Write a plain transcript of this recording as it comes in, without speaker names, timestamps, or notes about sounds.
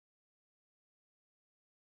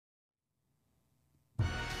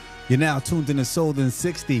You're now tuned in to Sold in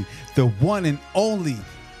 60, the one and only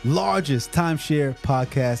largest timeshare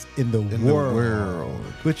podcast in the world.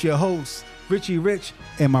 With your hosts, Richie Rich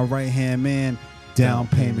and my right-hand man, Down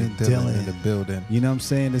Payment Dillan. In the building. You know what I'm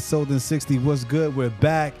saying? It's Sold in 60. What's good? We're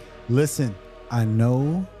back. Listen, I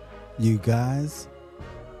know you guys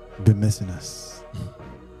been missing us.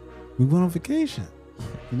 We went on vacation.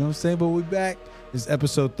 You know what I'm saying? But we're back. It's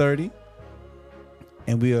episode 30.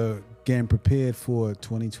 And we are getting prepared for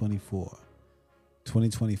 2024.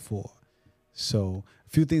 So a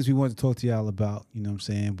few things we want to talk to y'all about, you know what I'm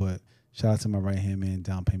saying? But shout out to my right-hand man,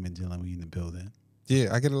 Down Payment Dillan. We in the building.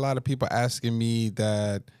 Yeah, I get a lot of people asking me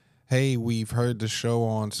that, hey, we've heard the show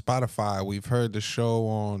on Spotify. We've heard the show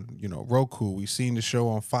on, Roku. We've seen the show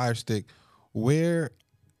on Fire Stick. Where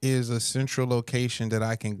is a central location that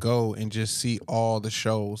I can go and just see all the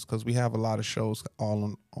shows? Because we have a lot of shows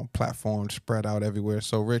all on platforms spread out everywhere.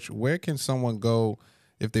 So, Rich, where can someone go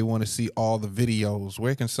if they want to see all the videos?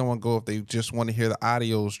 Where can someone go if they just want to hear the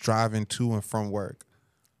audios driving to and from work?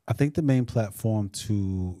 I think the main platform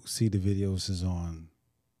to see the videos is on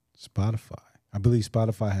Spotify. I believe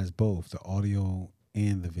Spotify has both the audio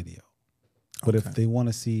and the video. But if they want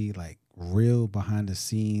to see like real behind the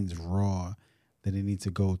scenes raw, then they need to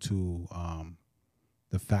go to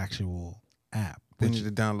the Factual app. They need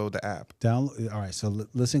to download the app. All right, so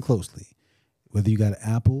listen closely. Whether you got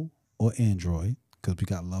Apple or Android, because we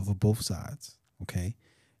got love of both sides, okay?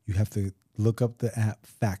 You have to look up the app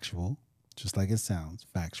Factual, just like it sounds,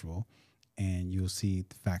 Factual, and you'll see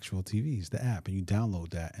the Factual TVs, the app, and you download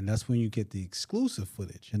that. And that's when you get the exclusive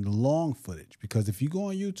footage and the long footage. Because if you go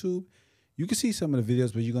on YouTube, you can see some of the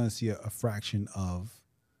videos, but you're going to see a fraction of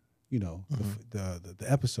the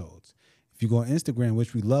episodes. If you go on Instagram,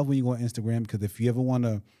 which we love when you go on Instagram, because if you ever want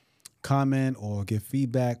to comment or give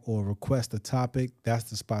feedback or request a topic, that's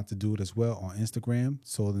the spot to do it as well on Instagram,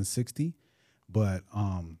 Sold in 60. But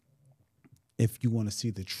if you want to see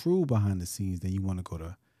the true behind the scenes, then you want to go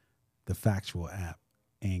to the Factual app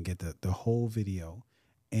and get the whole video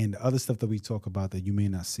and the other stuff that we talk about that you may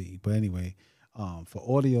not see. But anyway, for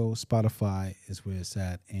audio, Spotify is where it's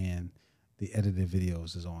at, and the edited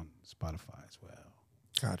videos is on Spotify as well.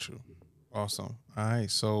 Got you. Awesome. All right.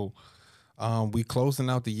 So we closing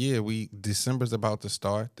out the year. December's about to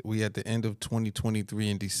start. We at the end of 2023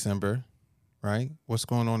 in December, right? What's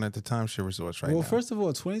going on at the timeshare resorts right now? Well, first of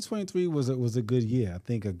all, 2023 was a good year. I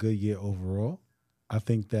think a good year overall. I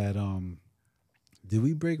think that did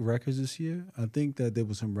we break records this year? I think that there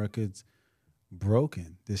were some records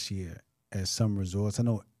broken this year at some resorts. I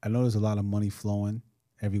know there's a lot of money flowing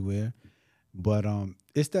everywhere. But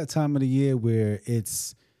it's that time of the year where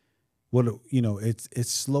it's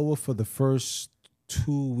slower for the first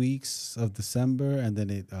 2 weeks of December, and then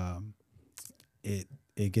it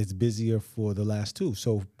gets busier for the last two.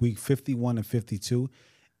 So week 51 and 52,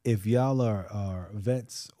 if y'all are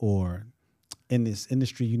vets or in this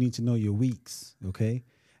industry, you need to know your weeks, okay?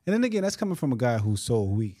 And then again, that's coming from a guy who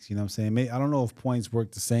sold weeks. You know what I'm saying? I don't know if points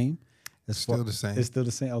work the same. It's still the same. It's still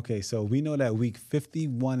the same. Okay, so we know that week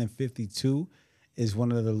 51 and 52 is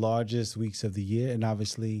one of the largest weeks of the year, and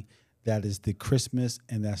obviously that is the Christmas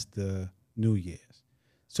and that's the New Year's.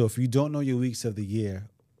 So if you don't know your weeks of the year,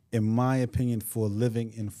 in my opinion, for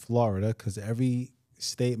living in Florida, because every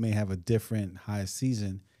state may have a different high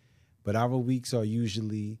season, but our weeks are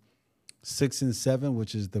usually 6 and 7,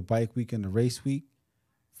 which is the bike week and the race week,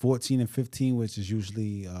 14 and 15, which is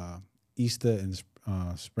usually Easter and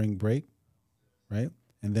spring break, right?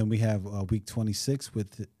 And then we have week 26,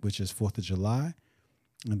 which is 4th of July.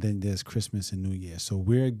 And then there's Christmas and New Year. So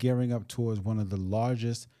we're gearing up towards one of the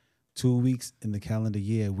largest 2 weeks in the calendar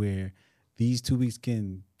year, where these 2 weeks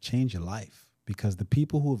can change your life, because the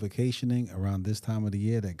people who are vacationing around this time of the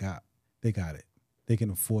year, they got it. They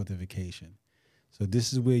can afford the vacation. So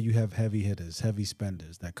this is where you have heavy hitters, heavy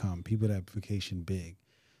spenders that come, people that vacation big.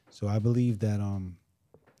 So I believe that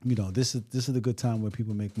this is a good time where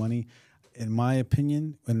people make money, in my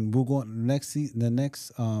opinion. And we'll go in the next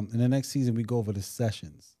season we go over the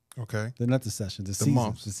sessions. Okay. Not the sessions, the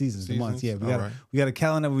seasons. The seasons, the months. Yeah, we got a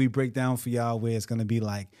calendar where we break down for y'all where it's gonna be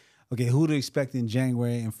like, okay, who to expect in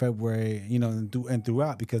January and February, and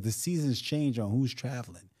throughout, because the seasons change on who's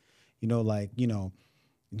traveling.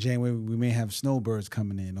 January we may have snowbirds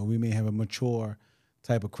coming in, or we may have a mature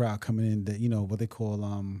type of crowd coming in that what they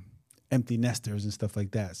call empty nesters and stuff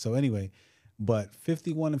like that. So anyway, but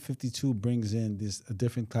 51 and 52 brings in a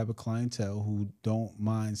different type of clientele who don't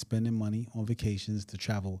mind spending money on vacations to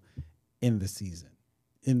travel in the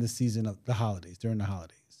season of the holidays, during the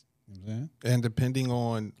holidays. You know what I'm saying? And depending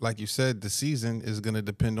on, like you said, the season is going to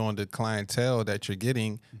depend on the clientele that you're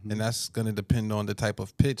getting, and that's going to depend on the type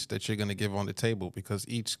of pitch that you're going to give on the table, because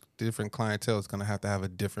each different clientele is going to have a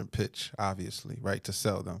different pitch, obviously, right, to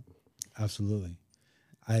sell them. Absolutely.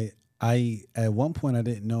 I at one point I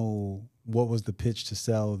didn't know what was the pitch to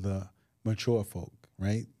sell the mature folk,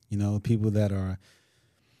 right? You know, people that are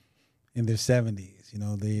in their 70s, you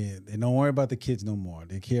know, they don't worry about the kids no more.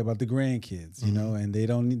 They care about the grandkids, you know, and they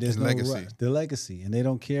don't need, there's no legacy. rush. The legacy. And they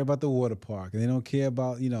don't care about the water park, and they don't care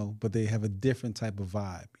about, you know, but they have a different type of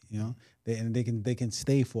vibe, you know. They can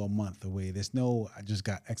stay for a month away. There's no, I just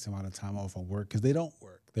got X amount of time off from work, because they don't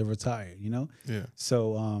work. They're retired, you know? Yeah.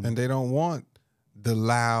 So and they don't want the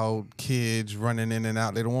loud kids running in and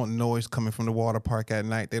out. They don't want noise coming from the water park at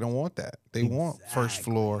night. They don't want that. They want first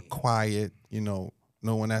floor, quiet, you know,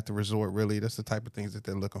 no one at the resort, really. That's the type of things that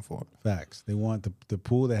they're looking for. Facts. They want the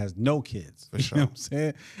pool that has no kids. For sure. You know what I'm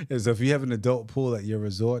saying? And so if you have an adult pool at your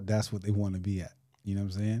resort, that's what they want to be at. You know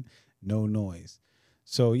what I'm saying? No noise.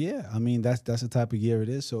 So yeah, I mean, that's the type of year it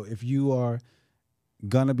is. So if you are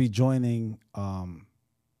gonna be joining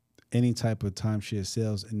any type of timeshare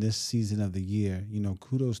sales in this season of the year, you know,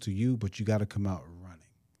 kudos to you, but you got to come out running.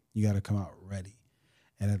 You got to come out ready.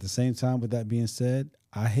 And at the same time, with that being said,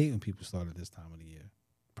 I hate when people start at this time of the year,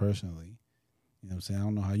 personally. You know what I'm saying? I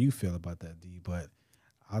don't know how you feel about that, D, but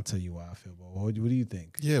I'll tell you why I feel. But what do you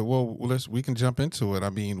think? Yeah, well, we can jump into it. I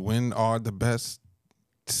mean, when are the best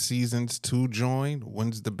seasons to join?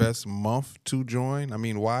 When's the best month to join? I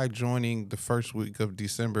mean, why joining the first week of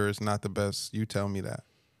December is not the best? You tell me that.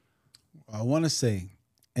 I want to say,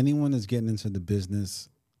 anyone that's getting into the business,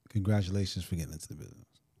 congratulations for getting into the business.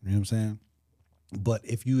 You know what I'm saying? But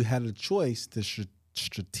if you had a choice to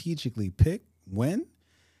strategically pick when,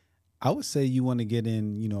 I would say you want to get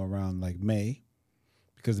in, you know, around like May,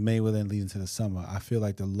 because May will then lead into the summer. I feel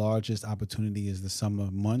like the largest opportunity is the summer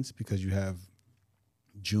months, because you have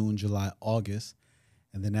June, July, August,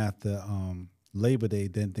 and then after Labor Day,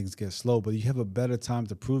 then things get slow. But you have a better time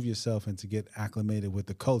to prove yourself and to get acclimated with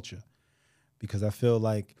the culture, because I feel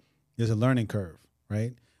like there's a learning curve,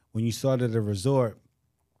 right? When you start at a resort,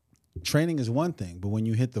 training is one thing, but when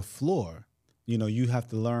you hit the floor, you know, you have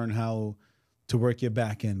to learn how to work your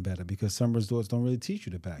back end better, because some resorts don't really teach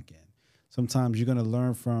you the back end. Sometimes you're going to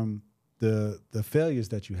learn from the failures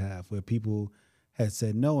that you have, where people had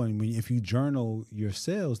said no. And if you journal your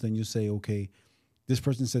sales, then you say, okay, this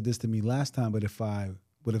person said this to me last time, but if I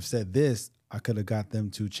would have said this, I could have got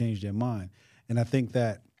them to change their mind. And I think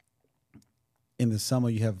that in the summer,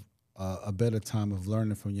 you have a better time of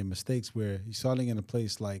learning from your mistakes, where you're starting in a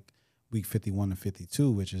place like week 51 and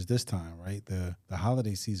 52, which is this time, right? The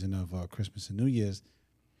holiday season of Christmas and New Year's.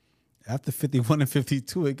 After 51 and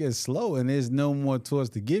 52, it gets slow, and there's no more tours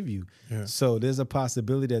to give you. Yeah. So there's a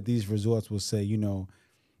possibility that these resorts will say, you know,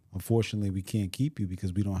 unfortunately, we can't keep you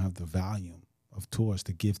because we don't have the volume of tours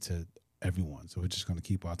to give to everyone. So we're just going to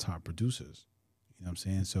keep our top producers. You know what I'm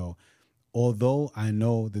saying? So although I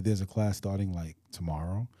know that there's a class starting like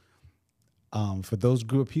tomorrow, for those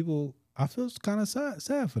group of people, I feel kind of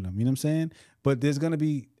sad for them. You know what I'm saying? But there's going to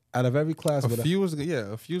be, out of every class, a few is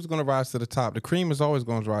going to rise to the top. The cream is always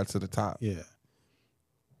going to rise to the top. Yeah,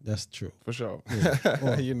 that's true for sure. Yeah.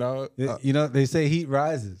 Well, you know, they say heat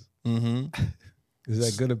rises. Mm-hmm. Is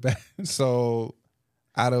that good or bad? So,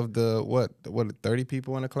 out of the what 30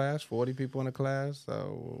 people in a class, 40 people in a class.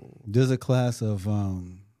 So there's a class of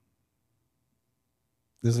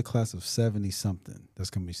 70 something that's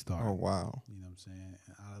gonna be starting. Oh wow! You know what I'm saying?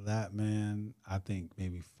 And out of that, man, I think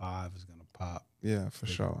maybe 5 is gonna pop. Yeah, for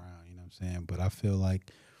sure. Around, you know what I'm saying? But I feel like,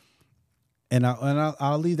 and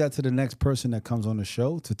I'll leave that to the next person that comes on the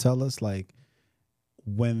show to tell us, like,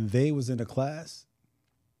 when they was in a class,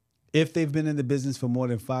 if they've been in the business for more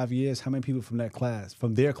than 5 years, how many people from their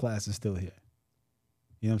class is still here?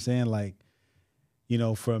 You know what I'm saying? Like, you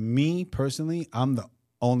know, for me personally, I'm the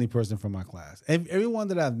only person from my class. Everyone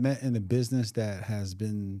that I've met in the business that has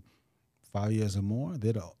been 5 years or more,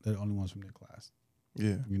 they're the only ones from their class.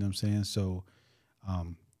 Yeah. You know what I'm saying? So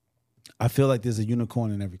I feel like there's a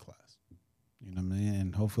unicorn in every class. You know what I mean?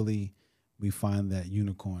 And hopefully we find that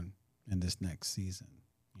unicorn in this next season,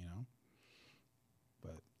 you know?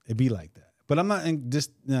 But it be like that. But I'm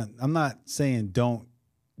not saying don't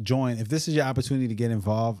join. If this is your opportunity to get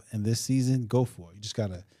involved in this season, go for it. You just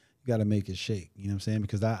gotta make it shake. You know what I'm saying?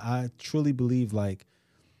 Because I truly believe, like,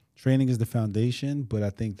 training is the foundation, but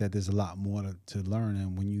I think that there's a lot more to learn.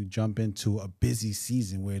 And when you jump into a busy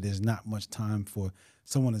season where there's not much time for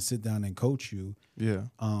someone to sit down and coach you, yeah,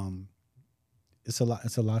 it's a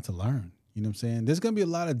lot to learn. You know what I'm saying? There's gonna be a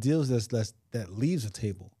lot of deals that leaves the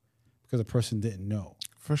table because a person didn't know.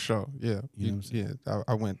 For sure. Yeah. You know what I'm saying? Yeah.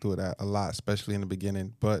 I went through that a lot, especially in the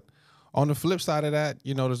beginning. But on the flip side of that,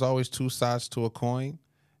 there's always two sides to a coin.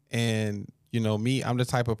 And, me, I'm the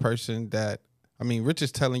type of person that, Rich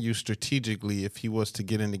is telling you strategically, if he was to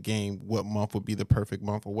get in the game, what month would be the perfect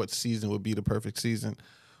month or what season would be the perfect season.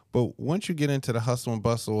 But once you get into the hustle and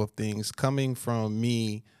bustle of things, coming from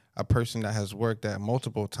me, a person that has worked at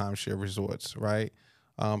multiple timeshare resorts, right?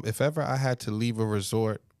 If ever I had to leave a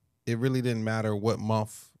resort, it really didn't matter what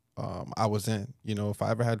month I was in. If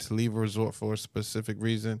I ever had to leave a resort for a specific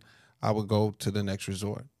reason, I would go to the next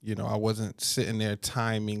resort. I wasn't sitting there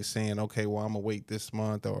timing, saying, okay, well, I'm going to wait this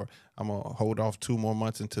month or I'm going to hold off 2 more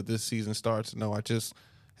months until this season starts. No, I just,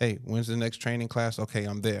 hey, when's the next training class? Okay,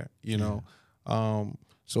 I'm there,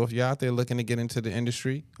 So if you're out there looking to get into the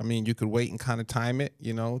industry, you could wait and kind of time it,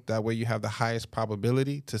 that way you have the highest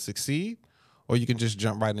probability to succeed, or you can just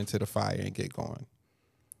jump right into the fire and get going.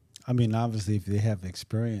 Obviously, if they have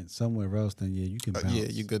experience somewhere else, then you can bounce. Yeah,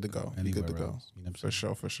 you're good to go. You're good to go. Else, you know what I'm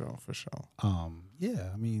saying? For sure.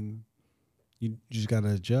 You just got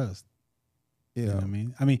to adjust. Yeah. You know what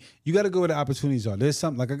I mean? You got to go where the opportunities are. There's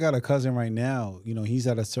something, like I got a cousin right now, he's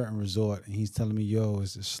at a certain resort, and he's telling me, yo,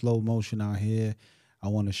 it's a slow motion out here. I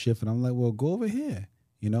want to shift. And I'm like, well, go over here.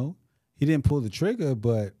 He didn't pull the trigger,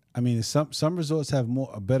 but, some resorts have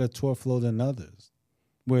a better tour flow than others,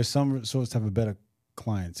 where some resorts have a better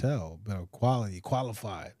clientele, better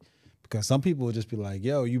qualified. Because some people would just be like,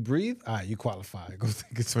 yo, you breathe? All right, you qualified. Go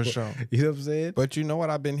take a tour. For sure. You know what I'm saying? But you know what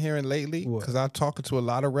I've been hearing lately? Because I'm talking to a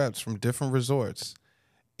lot of reps from different resorts,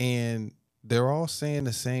 and they're all saying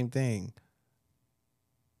the same thing.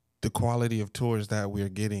 The quality of tours that we're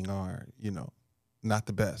getting are, not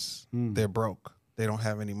the best. They're broke. They don't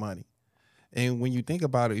have any money. And when you think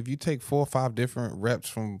about it, if you take 4 or 5 different reps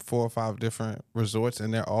from 4 or 5 different resorts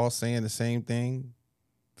and they're all saying the same thing,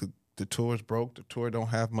 the tour's broke, the tour don't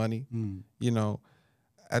have money,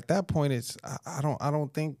 at that point it's I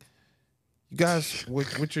don't think you guys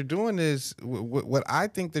what you're doing is what I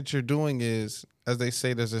think that you're doing is, as they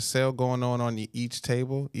say, there's a sale going on each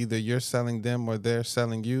table. Either you're selling them or they're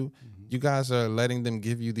selling you. Mm-hmm. You guys are letting them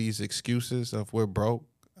give you these excuses of we're broke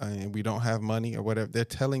and we don't have money or whatever. They're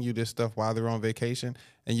telling you this stuff while they're on vacation,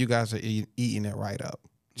 and you guys are eating it right up.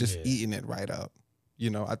 Just eating it right up.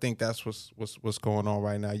 I think that's what's going on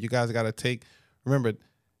right now. You guys got to remember,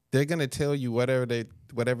 they're going to tell you whatever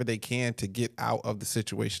they can to get out of the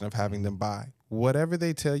situation of having them buy. Whatever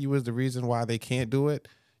they tell you is the reason why they can't do it,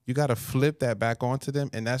 you got to flip that back onto them,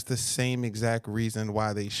 and that's the same exact reason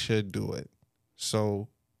why they should do it. So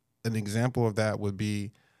an example of that would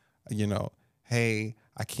be, hey,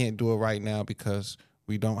 I can't do it right now because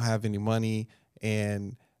we don't have any money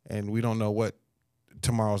and we don't know what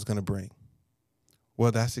tomorrow's going to bring.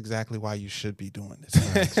 Well, that's exactly why you should be doing this.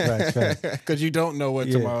 Right. Because you don't know what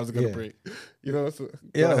tomorrow's going to bring. So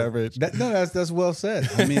go ahead, Rich. That's well said.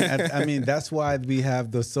 That's why we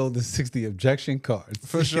have the sold in 60 objection cards.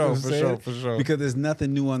 For sure. Because there's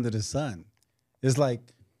nothing new under the sun. It's like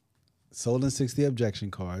sold in 60 objection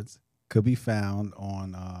cards could be found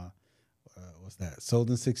on what's that? Sold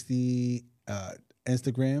in 60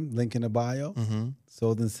 Instagram, link in the bio. Mm-hmm.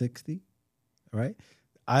 Sold in 60, right?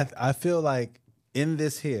 I feel like in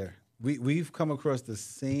this here, we've come across the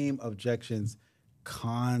same objections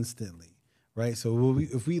constantly, right? So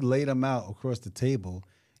if we lay them out across the table,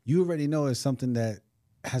 you already know it's something that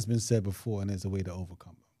has been said before, and there's a way to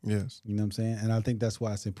overcome them. Yes. You know what I'm saying? And I think that's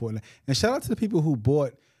why it's important. And shout out to the people who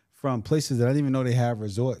bought from places that I didn't even know they have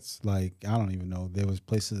resorts. Like, I don't even know. There was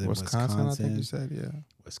places in Wisconsin. I think you said, yeah.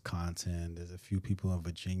 Wisconsin. There's a few people in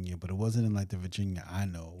Virginia, but it wasn't in like the Virginia I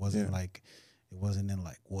know. It wasn't It wasn't in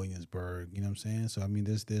like Williamsburg, you know what I'm saying? So,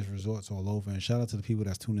 there's resorts all over. And shout out to the people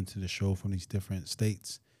that's tuned into the show from these different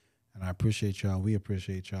states. And I appreciate y'all. We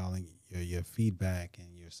appreciate y'all and your feedback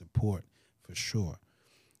and your support for sure.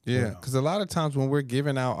 Yeah, because a lot of times when we're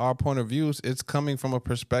giving out our point of views, it's coming from a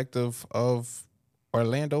perspective of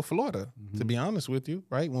Orlando, Florida, to be honest with you,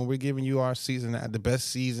 right? When we're giving you our season, the best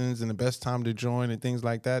seasons and the best time to join and things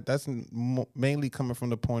like that, that's mainly coming from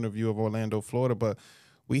the point of view of Orlando, Florida. But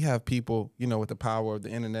we have people, with the power of the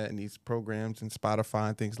internet and these programs and Spotify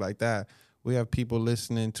and things like that. We have people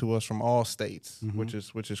listening to us from all states, which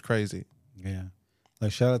is crazy. Yeah.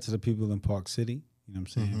 Like, shout out to the people in Park City. You know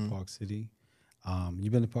what I'm saying? Park City. You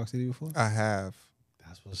been to Park City before? I have.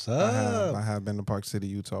 That's what's up. I have been to Park City,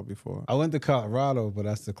 Utah before. I went to Colorado, but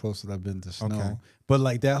that's the closest I've been to snow. Okay. But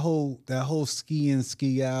like that whole ski in,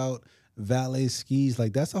 ski out, valet skis.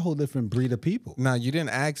 Like that's a whole different breed of people. Now, you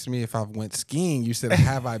didn't ask me if I went skiing. You said,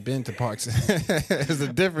 have I been to Park City? There's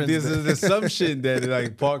a difference. There's an assumption that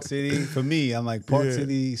like Park City, for me, I'm like Park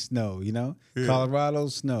City, snow, you know? Yeah. Colorado,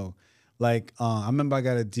 snow. Like I remember I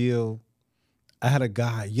got a deal. I had a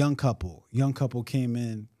guy, young couple came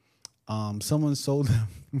in. Someone sold them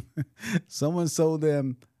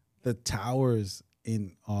the towers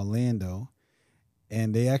in Orlando,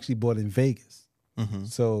 and they actually bought in Vegas. Mm-hmm.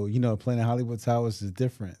 So, you know, Planet Hollywood Towers is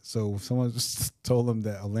different. So someone just told them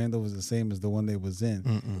that Orlando was the same as the one they was in.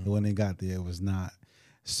 Mm-mm. But when they got there, it was not.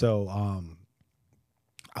 So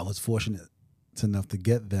I was fortunate enough to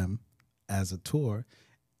get them as a tour.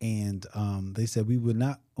 And they said, we would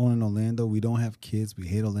not own in Orlando. We don't have kids. We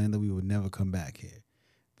hate Orlando. We would never come back here.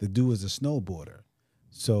 The dude was a snowboarder.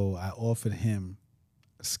 So I offered him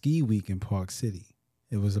a ski week in Park City.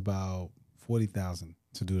 It was about $40,000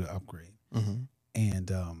 to do the upgrade. Mm-hmm.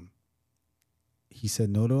 And he said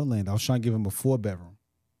no to Orlando. I was trying to give him a 4-bedroom.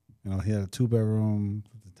 You know, he had a 2-bedroom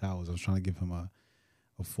with the towers. I was trying to give him a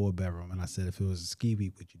 4-bedroom. And I said, if it was a ski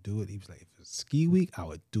week, would you do it? He was like, if it was a ski week, I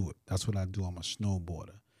would do it. That's what I do. I'm a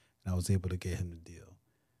snowboarder. And I was able to get him the deal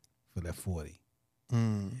for that 40.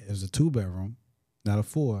 It was a 2-bedroom, not a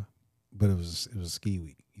 4, but it was a ski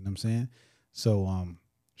week. You know what I'm saying? So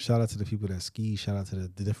shout out to the people that ski. Shout out to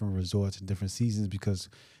the different resorts and different seasons, because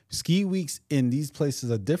ski weeks in these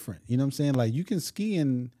places are different. You know what I'm saying? Like you can ski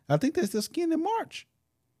in, I think they're still skiing in March.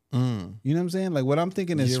 You know what I'm saying? Like what I'm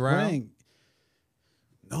thinking is spring. Round?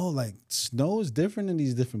 No, like snow is different in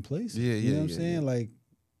these different places. You know what I'm saying? Like,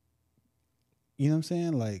 you know what I'm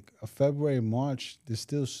saying? Like a February, March, there's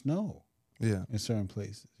still snow. Yeah. In certain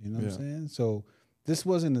places. You know what I'm saying? So this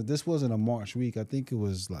wasn't a March week. I think it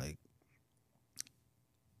was like,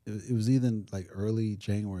 it was either like early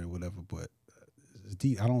January or whatever, but it's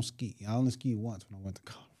deep. I don't ski. I only skied once when I went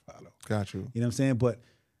to Colorado. Got you. You know what I'm saying? But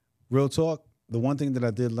real talk, the one thing that I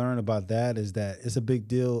did learn about that is that it's a big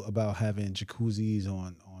deal about having jacuzzis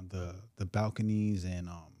on the balconies and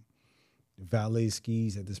valet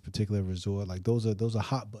skis at this particular resort. Like those are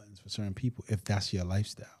hot buttons for certain people if that's your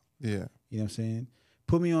lifestyle. Yeah. You know what I'm saying?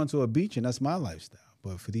 Put me onto a beach and that's my lifestyle.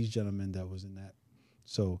 But for these gentlemen, that wasn't that.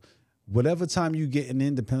 So whatever time you getting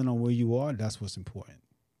in, depending on where you are, that's what's important.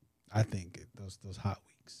 I think those hot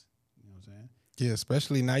weeks. You know what I'm saying? Yeah,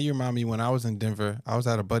 especially now you remind me when I was in Denver, I was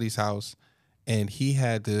at a buddy's house and he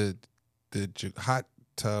had the hot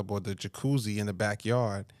tub or the jacuzzi in the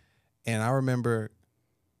backyard. And I remember,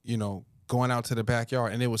 you know, going out to the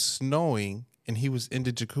backyard and it was snowing and he was in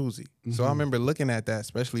the jacuzzi. Mm-hmm. So I remember looking at that,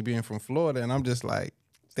 especially being from Florida, and I'm just like,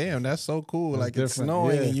 damn, that's so cool. That's like different. It's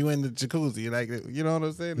snowing and you in the jacuzzi. Like, you know what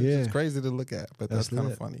I'm saying? It's just crazy to look at, but that's kind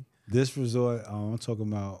of funny. This resort, I'm talking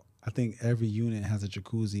about, I think every unit has a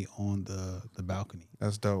jacuzzi on the balcony.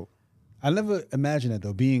 That's dope. I never imagined that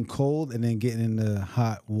though, being cold and then getting in the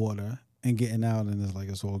hot water and getting out and it's like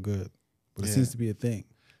it's all good. But it seems to be a thing.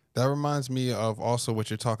 That reminds me of also what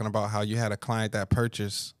you're talking about, how you had a client that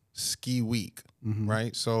purchased ski week,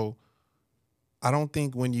 right? So I don't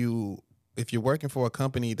think if you're working for a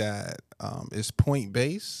company that is point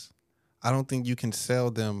based, I don't think you can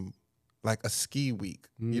sell them like a ski week.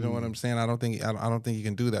 You know what I'm saying? I don't think you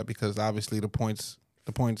can do that because obviously the points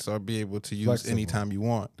are be able to use flexible anytime you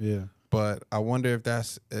want. Yeah. But I wonder if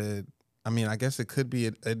that's I guess it could be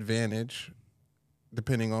an advantage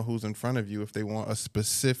depending on who's in front of you if they want a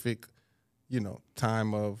specific,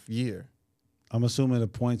 time of year. I'm assuming the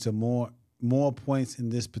points are more points in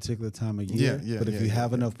this particular time of year. Yeah. But if you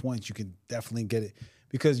have enough points, you can definitely get it.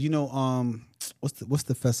 Because what's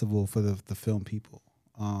the festival for the film people?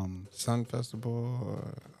 Sun Festival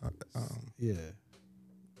or yeah.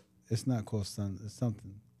 It's not called Sun, it's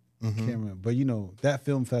something. I can't remember. But that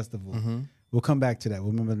film festival. We'll come back to that.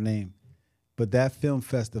 We'll remember the name. But that film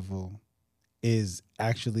festival is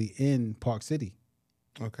actually in Park City.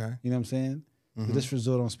 Okay. You know what I'm saying? So this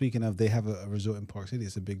resort I'm speaking of, they have a resort in Park City.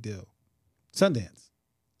 It's a big deal. Sundance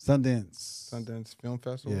Film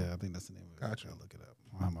Festival? Yeah, I think that's the name of it. Gotcha. I'll look it up.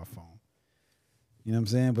 I don't have my phone. You know what I'm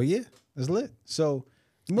saying? But yeah, it's lit. So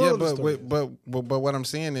but what I'm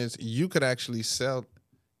saying is you can actually sell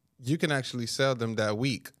them that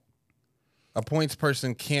week. A points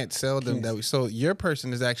person can't sell them that week. So your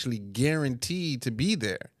person is actually guaranteed to be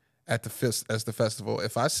there at the festival.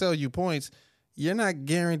 If I sell you points, you're not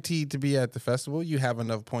guaranteed to be at the festival. You have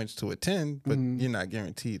enough points to attend, but you're not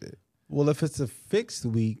guaranteed it. Well, if it's a fixed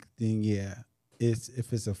week, then yeah.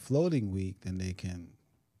 If it's a floating week, then they can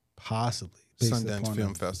possibly. Sundance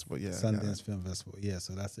Film Festival, yeah. Sundance Film Festival, yeah.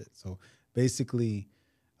 So that's it. So basically,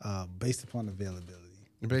 based upon availability.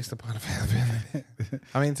 Based upon availability.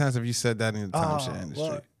 How many times have you said that in the timeshare industry?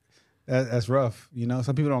 Well, That's rough. You know,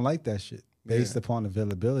 some people don't like that shit based upon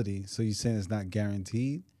availability. So you're saying it's not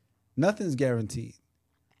guaranteed? Nothing's guaranteed.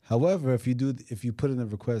 However, if you put in a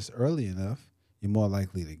request early enough, you're more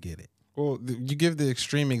likely to get it. Well, you give the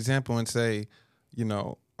extreme example and say, you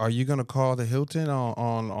know, are you going to call the Hilton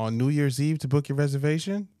on New Year's Eve to book your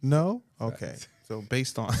reservation? No? Okay. So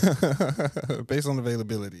based on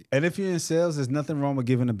availability. And if you're in sales, there's nothing wrong with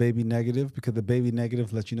giving a baby negative, because the baby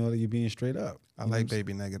negative lets you know that you're being straight up. I like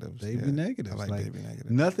baby negatives. Baby negatives. I like baby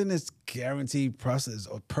negatives. Nothing is guaranteed process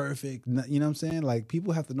or perfect. You know what I'm saying? Like,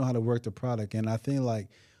 people have to know how to work the product. And I think, like,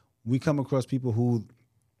 we come across people who,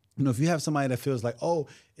 you know, if you have somebody that feels like, oh,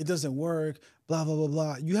 it doesn't work, blah, blah, blah,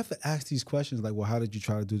 blah, you have to ask these questions like, well, how did you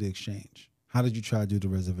try to do the exchange? How did you try to do the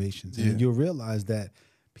reservations? And you'll realize that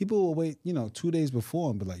people will wait, you know, 2 days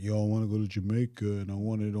before and be like, yo, I want to go to Jamaica and I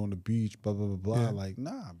want it on the beach, blah, blah, blah, blah. Like,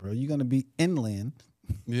 nah, bro, you're going to be inland.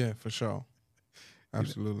 Yeah, for sure.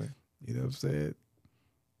 Absolutely. You know what I'm saying?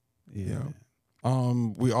 Yeah.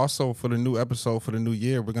 We also, for the new episode for the new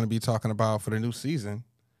year, we're going to be talking about, for the new season,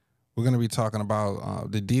 we're going to be talking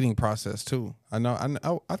about the dating process too. I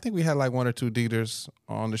think we had like 1 or 2 daters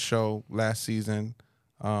on the show last season,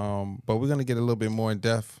 but we're going to get a little bit more in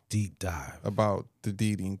depth, deep dive about the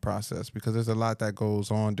dating process, because there's a lot that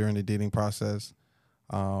goes on during the dating process.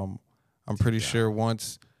 I'm pretty sure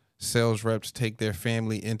once sales reps take their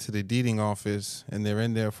family into the dating office and they're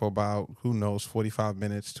in there for about, 45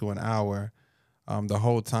 minutes to an hour, the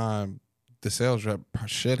whole time the sales rep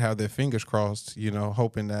should have their fingers crossed, you know,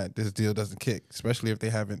 hoping that this deal doesn't kick, especially if they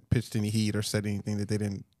haven't pitched any heat or said anything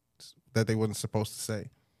that they wasn't supposed to say.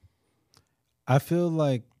 I feel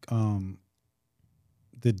like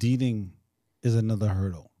the dating is another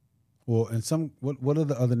hurdle. Well, and what are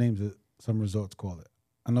the other names that some resorts call it?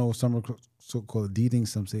 I know some call it dating,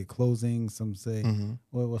 some say closing, some say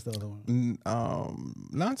what's the other one?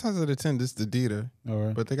 9 times out of 10, this is the dater. All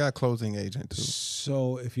right, but they got closing agent too.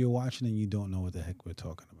 So if you're watching and you don't know what the heck we're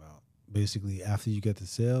talking about, basically after you get the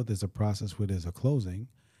sale, there's a process where there's a closing,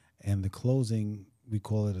 and the closing, we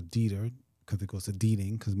call it a dater because it goes to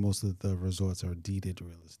dating, because most of the resorts are deeded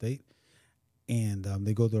real estate, and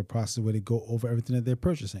they go through a process where they go over everything that they're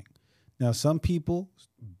purchasing. Now, some people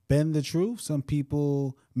bend the truth. Some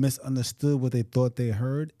people misunderstood what they thought they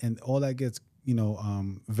heard, and all that gets,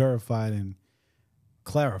 verified and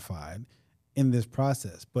clarified in this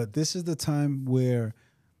process. But this is the time where,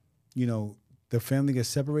 the family gets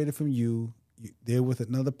separated from you. They're with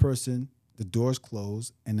another person. The doors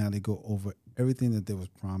close, and now they go over everything that they was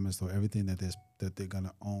promised, or everything that they're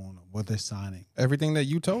gonna own, or what they're signing. Everything that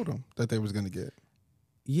you told them that they was gonna get.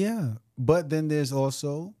 Yeah, but then there's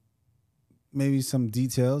also maybe some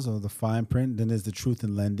details of the fine print. Then there's the truth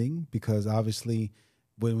in lending, because obviously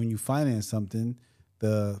when you finance something,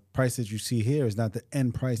 the price that you see here is not the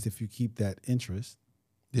end price if you keep that interest.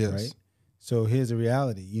 Yes. Right? So here's the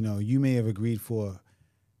reality. You may have agreed for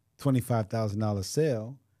 $25,000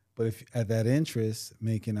 sale, but if at that interest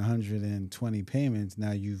making 120 payments,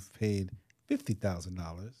 now you've paid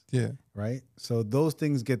 $50,000. Yeah. Right? So those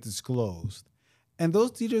things get disclosed. And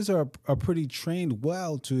those teachers are pretty trained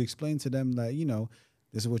well to explain to them that,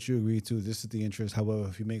 this is what you agreed to, this is the interest. However,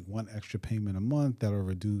 if you make one extra payment a month, that'll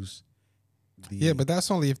reduce the... Yeah, but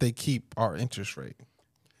that's only if they keep our interest rate.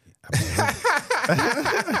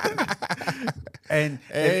 and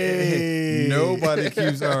nobody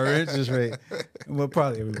keeps our interest rate. Well,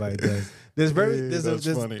 probably everybody does. There's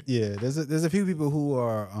funny. Yeah, there's a few people who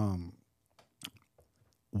are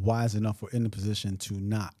wise enough or in the position to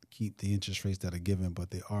not keep the interest rates that are given,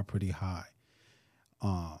 but they are pretty high.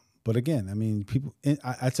 But again, I mean, people.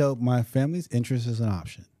 I tell my families, interest is an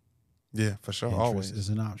option. Yeah, for sure. Interest Always is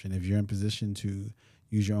an option. If you're in position to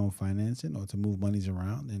use your own financing or to move monies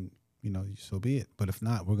around, then so be it. But if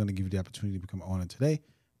not, we're going to give you the opportunity to become an owner today.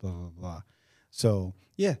 Blah blah blah. So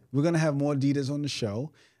yeah, we're going to have more dealers on the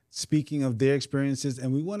show, speaking of their experiences,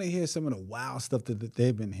 and we want to hear some of the wild stuff that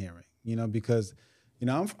they've been hearing. Because.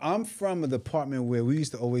 I'm from a department where we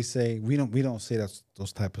used to always say we don't say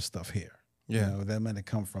those type of stuff here. Yeah, that might have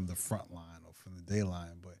come from the front line or from the day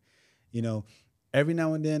line, but every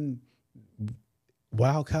now and then,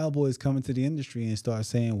 wild cowboys come into the industry and start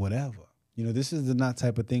saying whatever. This is the not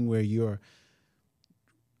type of thing where your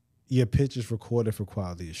pitch is recorded for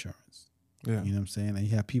quality assurance. Yeah, you know what I'm saying, and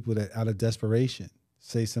you have people that out of desperation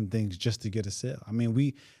say some things just to get a sale. I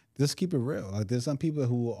mean, let's keep it real. Like, there's some people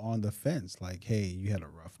who are on the fence, like, hey, you had a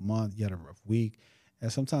rough month, you had a rough week.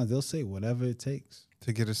 And sometimes they'll say whatever it takes.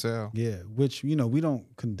 to get a sale. Yeah, which, you know, we don't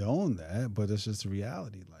condone that, but it's just a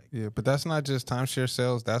reality. Like, Yeah, but that's not just timeshare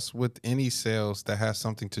sales. That's with any sales that has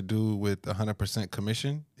something to do with 100%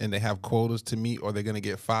 commission and they have quotas to meet or they're going to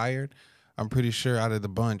get fired. I'm pretty sure out of the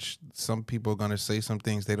bunch, some people are going to say some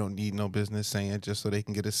things they don't need no business saying just so they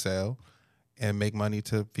can get a sale and make money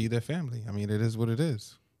to feed their family. I mean, it is what it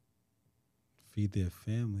is. feed their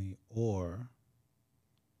family, or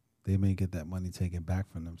they may get that money taken back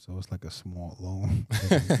from them. So it's like a small loan.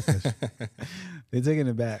 They're taking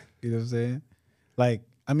it back. You know what I'm saying? Like,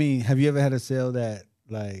 I mean, have you ever had a sale that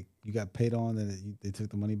like you got paid on and they took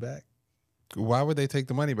the money back? Why would they take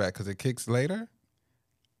the money back? Because it kicks later?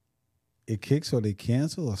 It kicks or they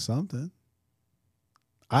cancel or something.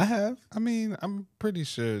 I have. I mean, I'm pretty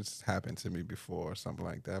sure it's happened to me before or something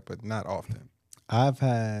like that, but not often. I've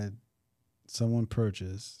had someone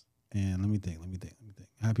purchase, and let me think.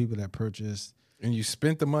 I have people that purchase. And you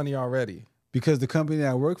spent the money already. Because the company that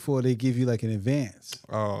I work for, they give you like an advance.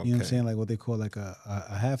 Oh, okay. You know what I'm saying? Like what they call like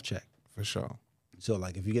a half check. For sure. So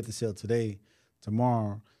like if you get the sale today,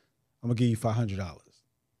 tomorrow, I'm going to give you $500. You know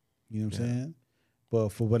what I'm saying? But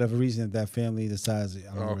for whatever reason, if that family decides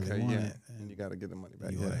I don't really want it, and you got to get the money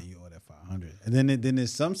back. You owe that $500. And then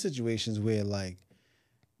there's some situations where like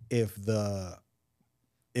if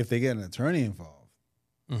they get an attorney involved,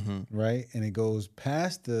 right, and it goes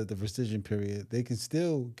past the rescission period, they can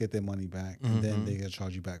still get their money back, and then they got to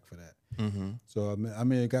charge you back for that. So I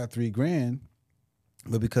mean, it got $3,000,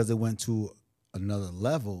 but because it went to another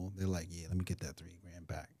level, they're like, yeah, let me get that $3,000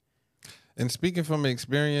 back. And speaking from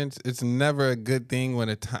experience, it's never a good thing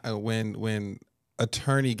when when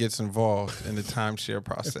attorney gets involved in the timeshare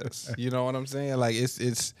process. You know what I'm saying? Like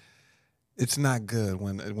it's not good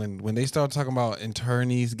when they start talking about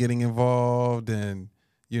attorneys getting involved and,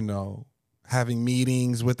 you know, having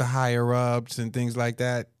meetings with the higher ups and things like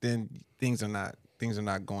that. Then things are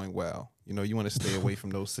not going well. You know, you want to stay away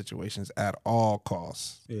from those situations at all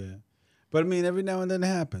costs. Yeah. But I mean, every now and then it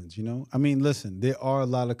happens, you know? I mean, listen, there are a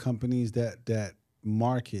lot of companies that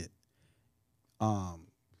market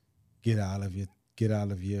get out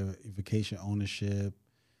of your vacation ownership.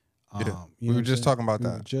 We were just talking about that.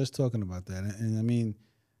 We were just talking about that. And I mean,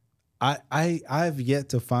 I've yet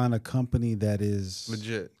to find a company that is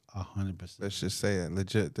legit. 100%. Let's just say it.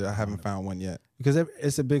 Legit. I haven't found one yet. Because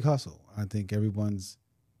it's a big hustle. I think everyone's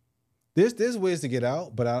there's ways to get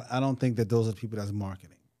out, but I don't think that those are the people that's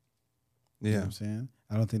marketing. Yeah. You know what I'm saying?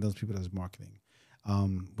 I don't think those people that's marketing.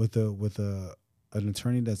 With an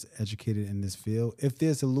attorney that's educated in this field, if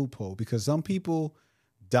there's a loophole, because some people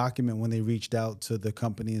document when they reached out to the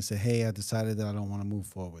company and say, hey, I decided that I don't want to move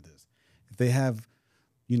forward with this. If they have,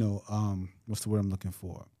 you know, what's the word I'm looking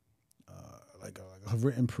for? Like a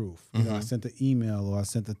written proof. You know, I sent the email or I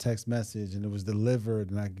sent the text message and it was delivered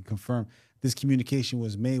and I can confirm this communication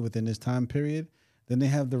was made within this time period, then they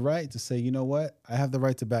have the right to say, you know what, I have the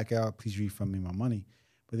right to back out. Please refund me my money.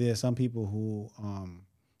 But there are some people who,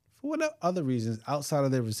 for whatever other reasons, outside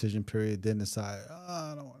of their rescission period, then decide,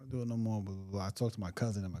 I don't want to do it no more, blah, blah, blah. I talked to my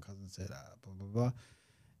cousin and my cousin said, blah, blah, blah.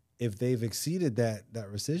 If they've exceeded that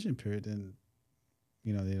rescission period, then,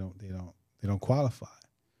 you know, they don't qualify.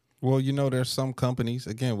 Well, you know, there's some companies,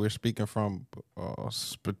 again, we're speaking from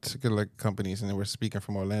particular companies and we're speaking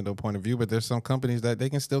from Orlando point of view, but there's some companies that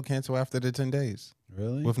they can still cancel after the 10 days.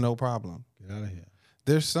 Really? With no problem. Get out of here.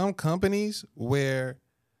 There's some companies where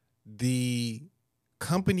the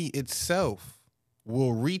company itself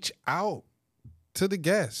will reach out to the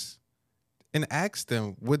guests and ask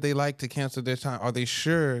them, would they like to cancel their time? Are they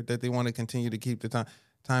sure that they want to continue to keep the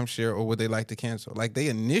timeshare or would they like to cancel? Like they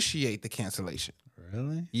initiate the cancellation.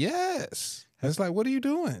 Really? Yes. It's like, what are you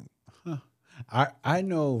doing? Huh. I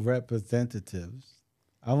know representatives.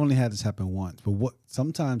 I've only had this happen once, but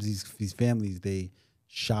sometimes these families, they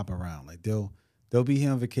shop around. Like they'll be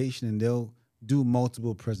here on vacation and they'll do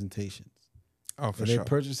multiple presentations. Oh, for sure. sure. They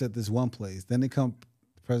purchase at this one place, then they come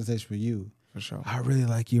presentation for you. For sure. I really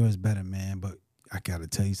like yours better, man, but I gotta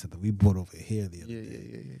tell you something. We bought over here the other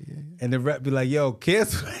day. Yeah. And the rep be like, yo,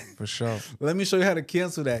 cancel that. For sure. Let me show you how to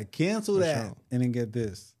cancel that. Cancel that. Sure. And then get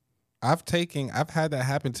this. I've had that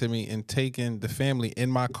happen to me and taken the family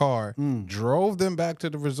in my car, drove them back to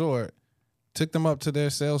the resort, took them up to their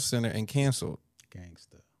sales center and canceled.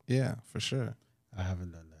 Gangster. Yeah, for sure. I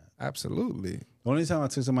haven't done that. Absolutely. The only time I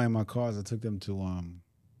took somebody in my car is I took them to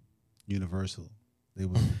Universal.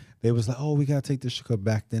 They was like, oh, we gotta take this shuttle.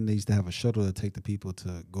 Back then they used to have a shuttle to take the people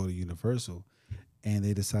to go to Universal, and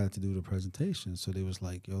they decided to do the presentation. So they was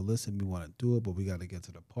like, yo, listen, we want to do it, but we got to get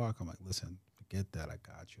to the park. I'm like, listen, forget that. I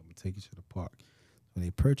got you. I'm gonna take you to the park. When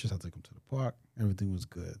they purchased, I took them to the park. Everything was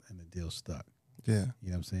good, and the deal stuck. Yeah.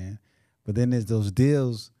 You know what I'm saying? But then there's those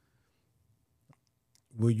deals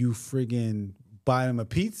where you friggin' buy them a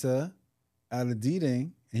pizza out of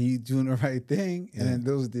dating and you doing the right thing, and then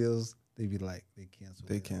those deals they be like they cancel.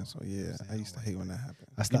 They cancel. Yeah, I used to hate when that happened.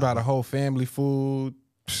 I You buy the whole family food.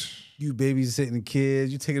 You babysitting the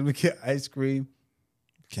kids, you taking the kid ice cream.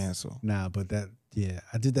 Cancel. Nah, but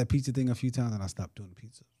I did that pizza thing a few times and I stopped doing the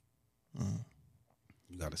pizza.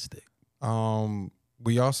 You gotta stick.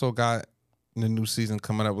 We also got the new season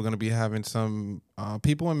coming up. We're gonna be having some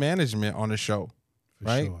people in management on the show,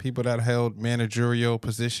 right? Sure. People that held managerial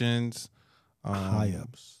positions, high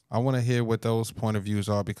ups. I want to hear what those point of views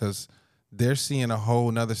are because they're seeing a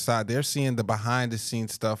whole nother side. They're seeing the behind the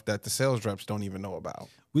scenes stuff that the sales reps don't even know about.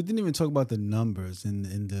 We didn't even talk about the numbers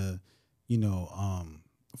in the,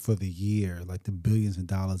 for the year, like the billions of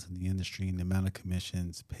dollars in the industry and the amount of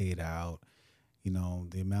commissions paid out,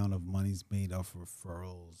 the amount of money's made off of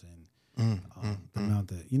referrals and the amount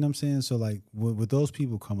that, you know what I'm saying? So like with those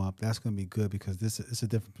people come up, that's going to be good because it's a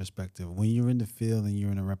different perspective. When you're in the field and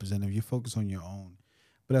you're in a representative, you focus on your own.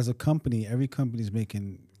 But as a company, every company is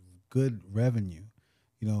making good revenue,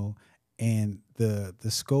 and the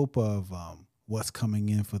scope of what's coming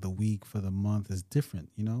in for the week, for the month is different,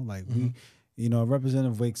 like a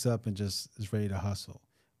representative wakes up and just is ready to hustle.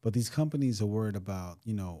 But these companies are worried about,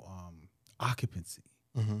 occupancy.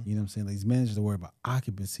 You know what I'm saying? Like these managers are worried about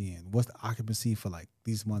occupancy and what's the occupancy for like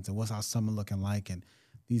these months and what's our summer looking like and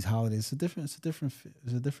these holidays. It's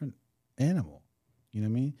a different animal. You know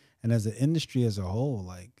what I mean? And as an industry as a whole,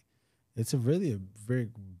 like it's really a very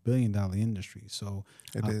billion-dollar industry. So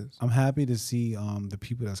I'm happy to see the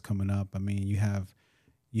people that's coming up. I mean, you have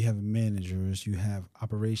managers, you have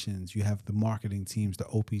operations, you have the marketing teams, the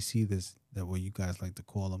OPC, that what you guys like to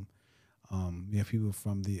call them. You have people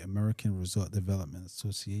from the American Resort Development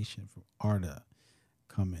Association, from ARDA,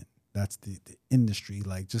 coming. That's the industry.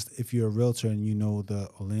 Like, just if you're a realtor and you know the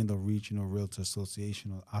Orlando Regional Realtor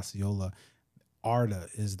Association or Osceola, ARDA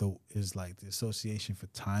is like the association for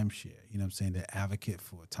timeshare. You know what I'm saying? The advocate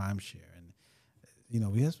for timeshare. And,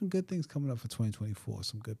 we have some good things coming up for 2024,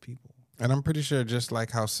 some good people. And I'm pretty sure just like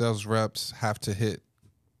how sales reps have to hit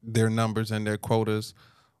their numbers and their quotas,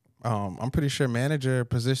 I'm pretty sure manager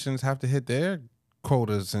positions have to hit their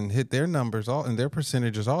quotas and hit their numbers and their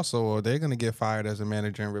percentages also, or they're going to get fired as a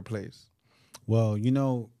manager and replaced. Well,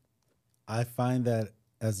 I find that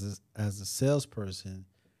as a salesperson,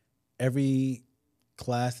 every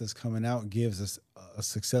class that's coming out gives us a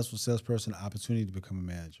successful salesperson an opportunity to become a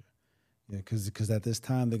manager. Because at this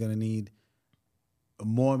time they're going to need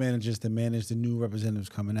more managers to manage the new representatives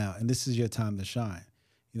coming out, and this is your time to shine.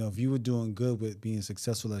 If you were doing good with being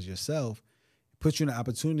successful as yourself, it puts you in an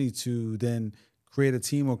opportunity to then create a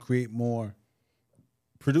team or create more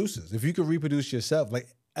producers. If you could reproduce yourself, like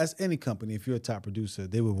as any company, if you're a top producer,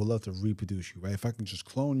 they would love to reproduce you, right? If I can just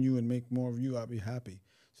clone you and make more of you, I'll be happy.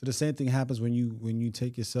 So the same thing happens when you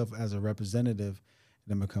take yourself as a representative and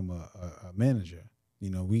then become a manager.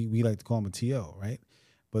 We like to call them a TO, right?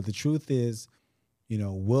 But the truth is,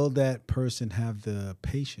 will that person have the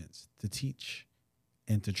patience to teach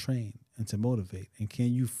and to train and to motivate? And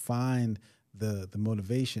can you find the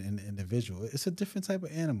motivation in the individual? It's a different type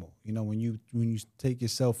of animal. When you take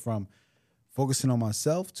yourself from focusing on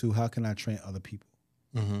myself to how can I train other people?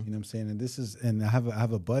 You know what I'm saying? And I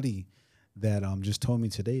have a buddy that just told me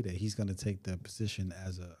today that he's going to take the position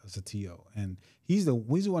as a TO, and he's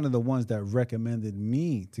one of the ones that recommended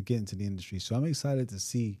me to get into the industry. So I'm excited to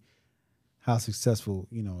see how successful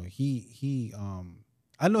he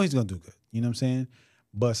I know he's going to do good. You know what I'm saying?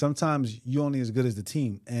 But sometimes you're only as good as the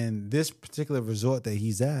team. And this particular resort that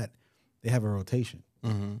he's at, they have a rotation.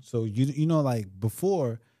 So like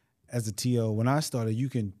before, as a TO, when I started, you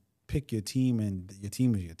can pick your team and your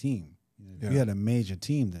team is your team. If you had a major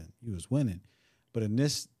team, then you was winning. But in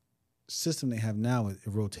this system they have now, it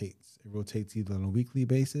rotates. It rotates either on a weekly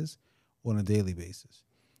basis or on a daily basis.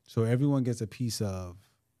 So everyone gets a piece of,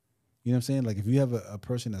 you know what I'm saying? Like if you have a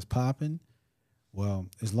person that's popping, well,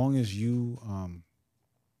 as long as you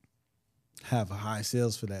have high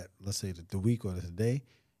sales for that, let's say the week or the day,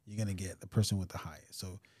 you're going to get the person with the highest.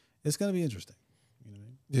 So it's going to be interesting. You know what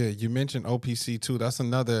I mean? Yeah, you mentioned OPC too. That's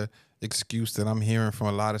another excuse that I'm hearing from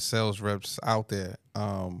a lot of sales reps out there.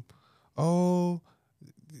 The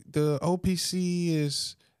OPC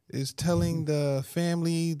is telling the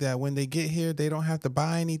family that when they get here, they don't have to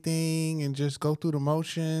buy anything and just go through the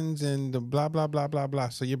motions and the blah, blah, blah, blah, blah.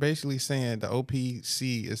 So you're basically saying the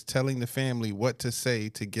OPC is telling the family what to say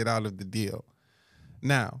to get out of the deal.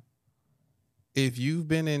 Now, if you've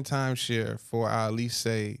been in timeshare for, at least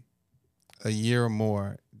say, a year or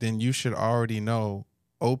more, then you should already know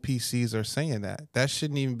OPCs are saying that. That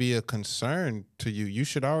shouldn't even be a concern to you. You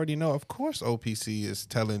should already know. Of course, OPC is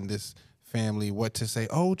telling this family what to say.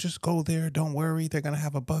 Oh, just go there. Don't worry. They're going to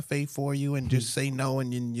have a buffet for you and just say no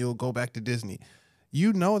and then you'll go back to Disney.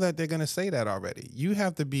 You know that they're going to say that already. You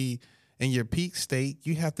have to be in your peak state.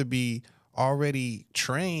 You have to be already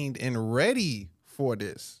trained and ready for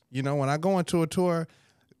this. You know, when I go into a tour,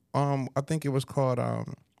 I think it was called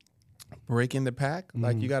breaking the pack.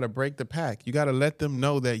 Like, you got to break the pack. You got to let them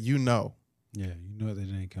know that you know. Yeah, you know that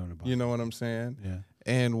they ain't coming about. You know what I'm saying? Yeah.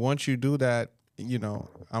 And once you do that, you know,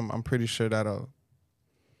 I'm pretty sure that'll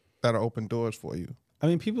open doors for you. I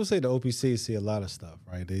mean, people say the OPC see a lot of stuff,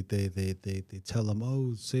 right? They tell them,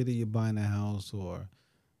 oh, say that you're buying a house or,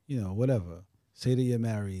 you know, whatever. Say that you're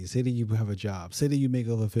married. Say that you have a job. Say that you make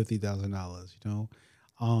over $50,000. You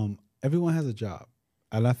know, everyone has a job,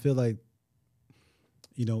 and I feel like,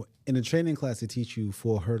 you know, in a training class they teach you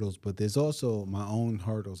 4 hurdles, but there's also my own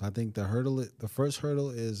hurdles. I think the first hurdle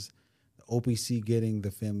is the OPC getting the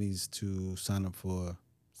families to sign up for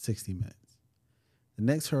 60 minutes. The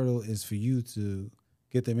next hurdle is for you to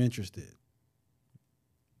get them interested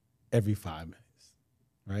every 5 minutes,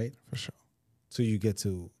 right? For sure. So you get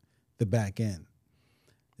to the back end.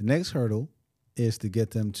 The next hurdle is to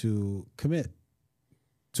get them to commit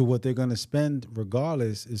to what they're going to spend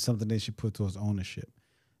regardless is something they should put towards ownership.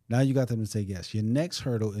 Now you got them to say yes. Your next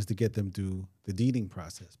hurdle is to get them through the deeding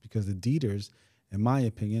process, because the deeders, in my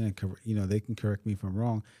opinion, and you know, they can correct me if I'm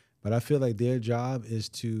wrong, but I feel like their job is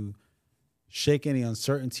to shake any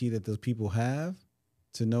uncertainty that those people have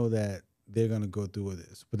to know that they're going to go through with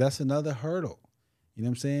this. But that's another hurdle. You know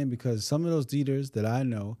what I'm saying? Because some of those deeders that I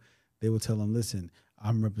know, they will tell them, listen,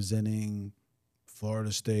 I'm representing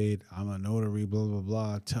Florida State. I'm a notary, blah, blah,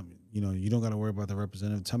 blah. Tell me, you know, you don't got to worry about the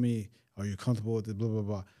representative. Tell me, are you comfortable with it, blah, blah,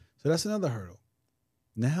 blah. So that's another hurdle.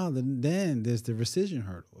 Now, then there's the rescission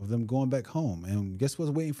hurdle of them going back home. And guess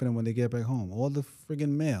what's waiting for them when they get back home? All the friggin'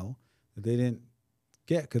 mail that they didn't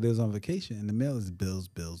get because they was on vacation. And the mail is bills,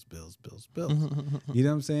 bills, bills, bills, bills. You know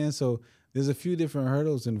what I'm saying? So there's a few different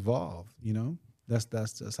hurdles involved, you know? That's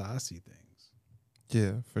how I see things.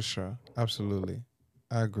 Yeah, for sure. Absolutely.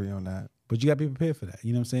 I agree on that. But you got to be prepared for that.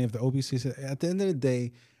 You know what I'm saying? If the OPC says, at the end of the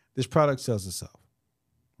day, this product sells itself,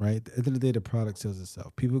 right? At the end of the day, the product sells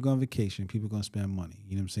itself. People go on vacation. People going to spend money.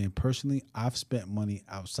 You know what I'm saying? Personally, I've spent money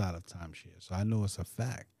outside of timeshare, so I know it's a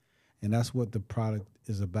fact. And that's what the product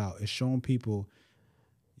is about. It's showing people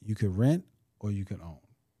you can rent or you can own.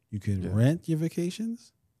 You can rent your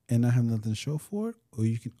vacations and not have nothing to show for it, or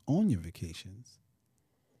you can own your vacations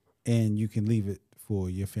and you can leave it for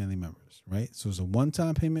your family members, right? So it's a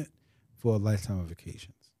one-time payment for a lifetime of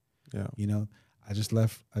vacations. Yeah. You know, I just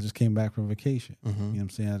came back from vacation. Mm-hmm. You know what I'm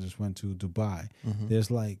saying? I just went to Dubai. Mm-hmm.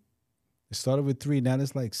 There's like, it started with 3, now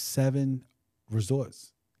there's like 7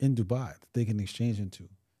 resorts in Dubai that they can exchange into.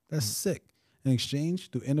 That's sick. An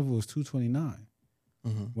exchange, the interval is $229.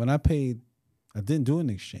 Mm-hmm. When I paid, I didn't do an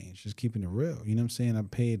exchange, just keeping it real. You know what I'm saying? I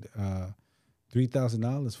paid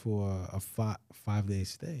 $3,000 for a 5-day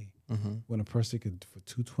stay. Mm-hmm. When a person could, for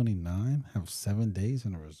 $229, have 7 days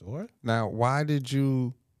in a resort. Now, why did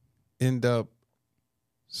you end up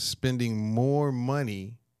spending more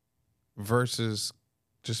money versus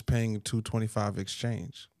just paying $225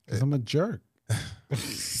 exchange? Because I'm a jerk.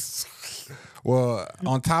 Well,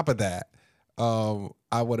 on top of that,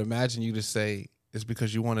 I would imagine you to say it's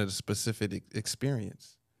because you wanted a specific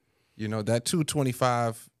experience. You know, that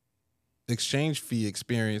 $225 exchange fee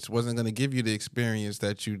experience wasn't going to give you the experience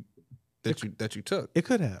that you took. It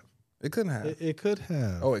could have. It couldn't have. It could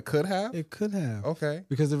have. Oh, it could have? It could have. Okay.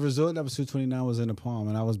 Because the resort that was $229 was in the Palm,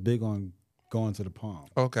 and I was big on going to the Palm.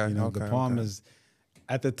 Okay. You know, the Palm is,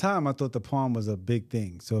 at the time, I thought the Palm was a big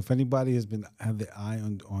thing. So if anybody had the eye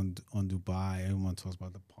on Dubai, everyone talks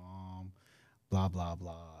about the Palm, blah, blah,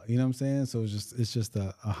 blah. You know what I'm saying? So it's just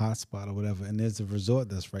a hot spot or whatever. And there's a resort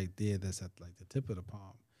that's right there that's at like the tip of the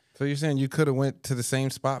Palm. So you're saying you could have went to the same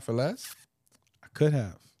spot for less? I could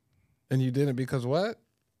have. And you didn't because what?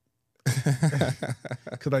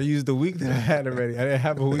 Because I used the week that I had already. I didn't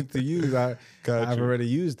have a week to use. I've already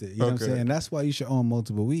used it. You know what I'm saying? And that's why you should own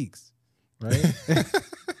multiple weeks, right?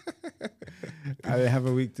 I didn't have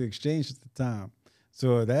a week to exchange at the time.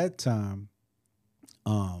 So at that time,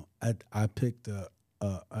 I picked a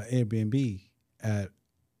Airbnb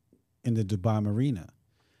in the Dubai Marina.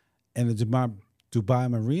 And the Dubai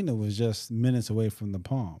Marina was just minutes away from the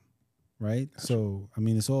Palm, right? Gotcha. So, I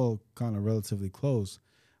mean, it's all kind of relatively close.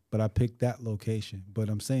 But I picked that location. But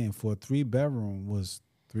I'm saying for a 3-bedroom was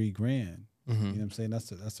 $3,000. Mm-hmm. You know what I'm saying?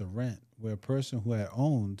 That's a rent. Where a person who had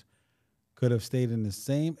owned could have stayed in the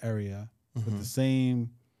same area with the same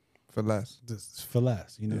for less. For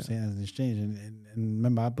less, you know what I'm saying, as an exchange. And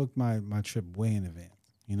remember, I booked my trip way in advance,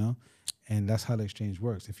 you know, and that's how the exchange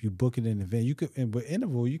works. If you book it in advance, you could, and with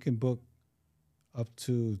interval, you can book up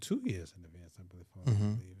to 2 years in advance, I believe. You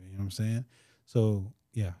know what I'm saying? So,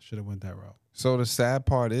 yeah, should have went that route. So the sad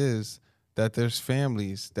part is that there's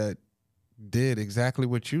families that did exactly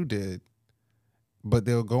what you did, but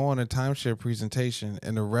they'll go on a timeshare presentation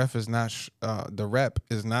and the rep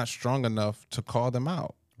is not strong enough to call them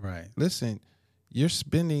out. Right. Listen, you're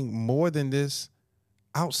spending more than this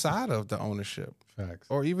outside of the ownership. Facts.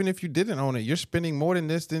 Or even if you didn't own it, you're spending more than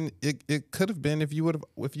this than it could have been if you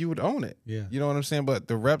would own it. Yeah. You know what I'm saying? But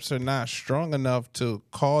the reps are not strong enough to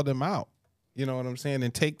call them out. You know what I'm saying?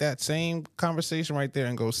 And take that same conversation right there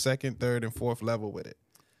and go second, third, and fourth level with it.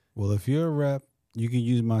 Well, if you're a rep, you can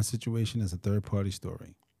use my situation as a third-party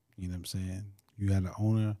story. You know what I'm saying? You had an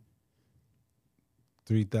owner,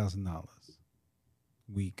 $3,000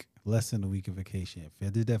 week, less than a week of vacation. If I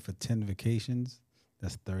did that for 10 vacations,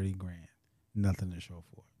 that's $30,000. Nothing to show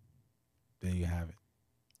for it. There you have it.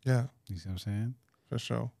 Yeah. You see what I'm saying? For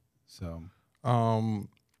sure. So,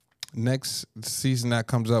 next season that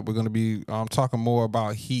comes up, we're going to be talking more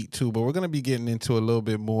about heat too, but we're going to be getting into a little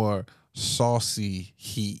bit more saucy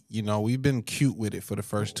heat. You know, we've been cute with it for the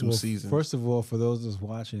first two seasons. First of all, for those that's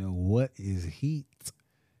watching, what is heat?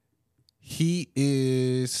 Heat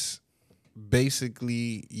is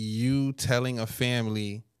basically you telling a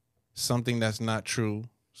family something that's not true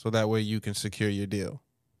so that way you can secure your deal,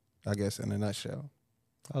 I guess, in a nutshell.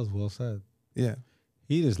 That was well said. Yeah.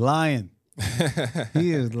 Heat is lying.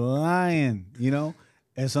 He is lying, you know?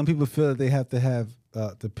 And some people feel that they have to have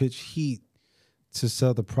to pitch heat to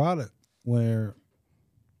sell the product, where,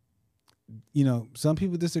 you know, some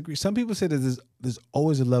people disagree. Some people say that there's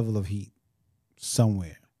always a level of heat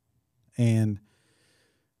somewhere. And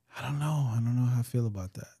I don't know. I don't know how I feel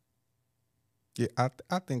about that. Yeah,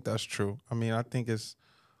 I think that's true. I mean, I think it's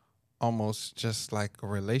almost just like a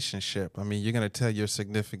relationship. I mean, you're going to tell your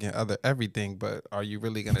significant other everything, but are you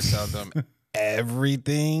really going to tell them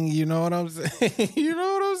everything? You know what I'm saying? You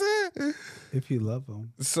know what I'm saying? If you love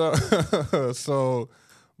them.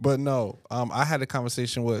 But no, I had a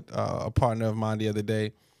conversation with a partner of mine the other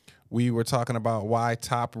day. We were talking about why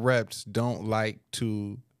top reps don't like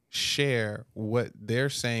to share what they're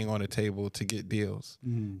saying on the table to get deals.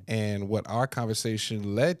 And what our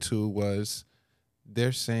conversation led to was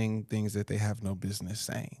they're saying things that they have no business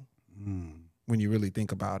saying when you really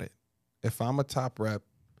think about it. If I'm a top rep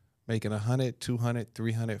making $100, $200,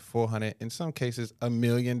 $300, $400, in some cases $1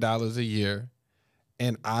 million a year,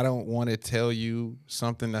 and I don't want to tell you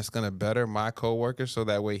something that's going to better my coworker so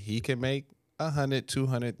that way he can make $100,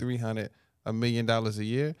 $200, $300, $1 million a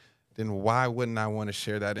year, then why wouldn't I want to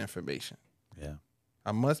share that information? Yeah.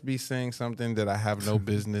 I must be saying something that I have no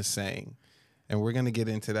business saying. And we're going to get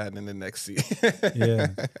into that in the next season. Yeah.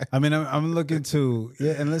 I mean, I'm looking to,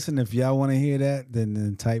 and listen, if y'all want to hear that,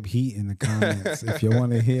 then type heat in the comments. If you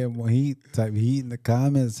want to hear more heat, type heat in the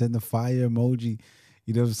comments, send the fire emoji.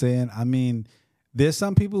 You know what I'm saying? I mean, there's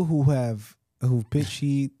some people who pitch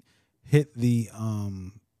heat, hit the I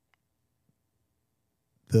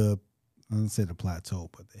don't say the plateau,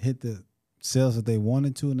 but they hit the sales that they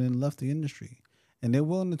wanted to and then left the industry. And they're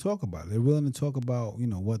willing to talk about it. They're willing to talk about, you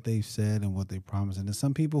know, what they've said and what they promised. And there's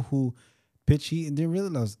some people who pitch heat and didn't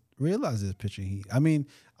realize they're pitching heat. I mean,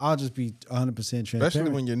 I'll just be 100% transparent.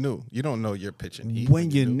 Especially when you're new. You don't know you're pitching heat.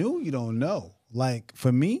 When you're new, you don't know. Like,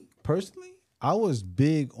 for me, personally, I was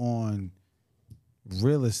big on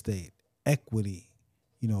real estate, equity,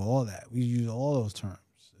 you know, all that. We use all those terms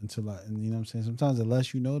and you know what I'm saying? Sometimes the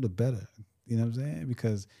less you know, the better. You know what I'm saying?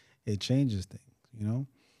 Because it changes things, you know?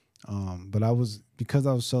 But because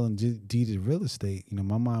I was selling deeded real estate, you know,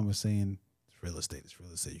 my mind was saying it's real estate.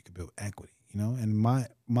 You can build equity, you know? And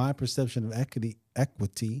my perception of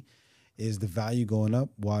equity is the value going up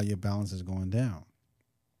while your balance is going down.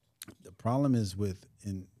 The problem is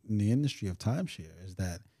in the industry of timeshare is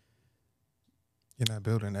that you're not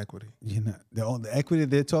building equity. The equity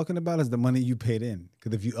they're talking about is the money you paid in.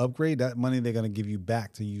 Because if you upgrade, that money they're going to give you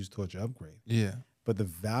back to use towards your upgrade. Yeah. But the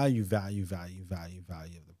value of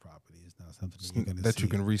the property is not something you're going to see. That you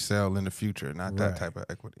can resell in the future, not that type of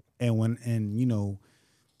equity. And you know,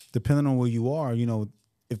 depending on where you are, you know,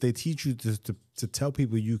 if they teach you to tell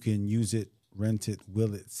people you can use it, rent it,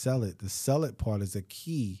 will it, sell it, the sell it part is the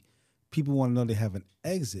key. People want to know they have an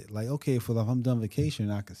exit. Like, okay, if I'm done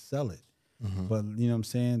vacation, I can sell it. Mm-hmm. But you know what I'm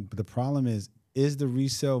saying? But the problem is the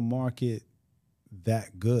resale market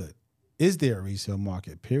that good? Is there a resale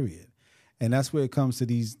market, period? And that's where it comes to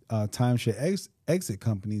these timeshare exit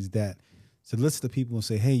companies that So listen to people and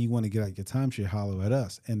say, hey, you want to get out your timeshare, holler at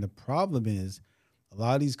us. And the problem is a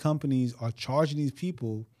lot of these companies are charging these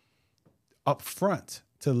people up front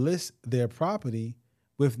to list their property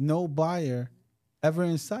with no buyer ever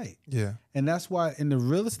in sight. Yeah. And that's why in the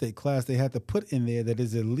real estate class, they had to put in there that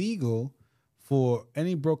it's illegal for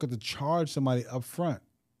any broker to charge somebody up front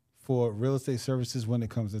for real estate services when it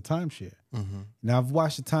comes to timeshare. Now, I've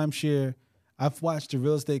watched the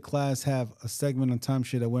real estate class have a segment on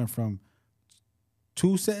timeshare that went from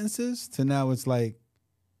 2 sentences to now it's like,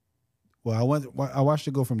 well, I watched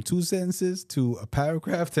it go from 2 sentences to a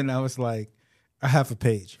paragraph to now it's like a half a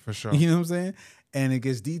page. For sure. You know what I'm saying? And it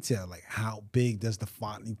gets detailed, like how big does the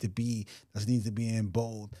font need to be? Does it need to be in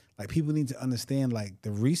bold? Like people need to understand, like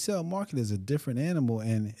the resale market is a different animal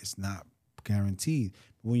and it's not guaranteed.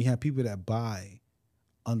 But when you have people that buy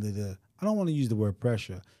under the, I don't want to use the word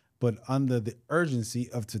pressure, but under the urgency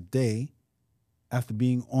of today, after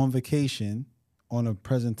being on vacation on a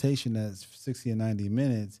presentation that's 60 or 90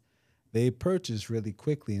 minutes, they purchase really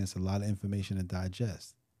quickly and it's a lot of information to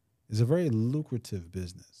digest. It's a very lucrative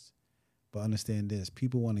business. But understand this,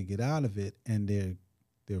 people want to get out of it and they're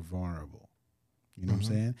vulnerable. You know what I'm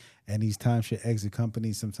saying? And these timeshare exit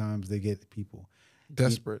companies, sometimes they get people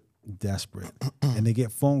desperate. And they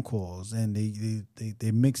get phone calls and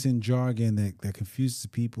they mix in jargon that confuses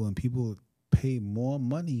people, and people pay more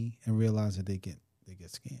money and realize that they get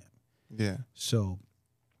scammed. Yeah. So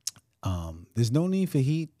there's no need for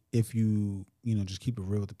heat if you just keep it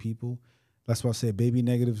real with the people. That's why I say baby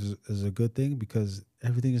negatives is a good thing, because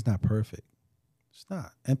everything is not perfect. It's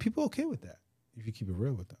not. And people are okay with that if you keep it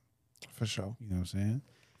real with them. For sure. You know what I'm saying?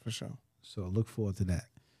 For sure. So look forward to that.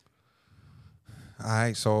 All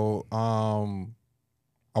right. So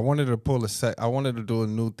I wanted to do a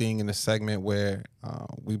new thing in the segment where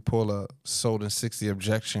we pull a sold in 60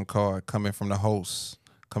 objection card coming from the host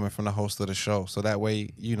of the show. So that way,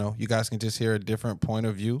 you guys can just hear a different point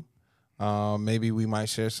of view. Maybe we might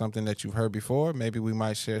share something that you've heard before. Maybe we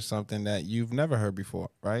might share something that you've never heard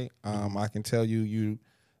before, right? I can tell you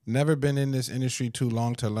never been in this industry too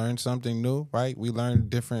long to learn something new, right? We learn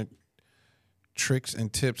different tricks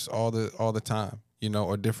and tips all the time,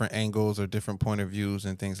 or different angles or different point of views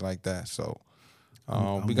and things like that. So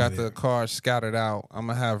we got the cards scattered out. I'm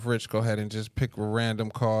going to have Rich go ahead and just pick a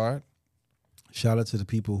random card. Shout out to the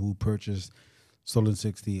people who purchased sold in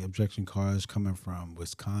 60 objection cards coming from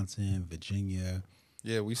Wisconsin, Virginia.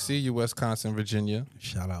 Yeah, we see you, Wisconsin, Virginia.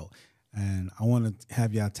 Shout out. And I want to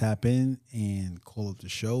have y'all tap in and call up the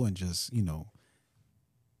show and just,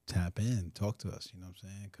 tap in, talk to us, you know what I'm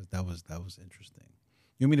saying? Because that was interesting.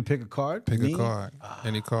 You want me to pick a card? Pick a card.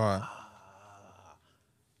 Any card.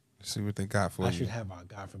 Let's see what they got for you. I should have our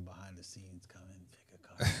guy from behind the scenes come in and pick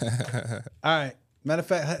a card. All right. Matter of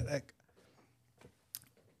fact,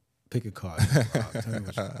 pick a card. Tell me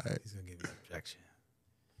what you got. He's going to give you an objection.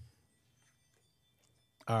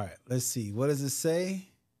 All right. Let's see. What does it say?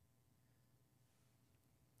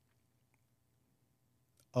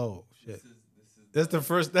 Oh, shit. That's the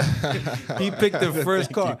first. He picked the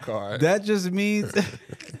first card. That just means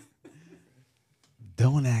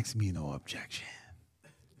don't ask me no objection.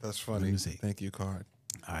 That's funny. Thank you, card.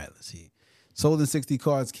 All right. Let's see. Sold in 60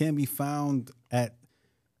 cards can be found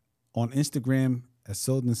on Instagram at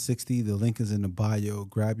Sold in 60. The link is in the bio.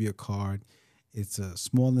 Grab your card. It's a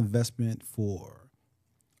small investment for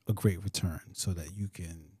a great return so that you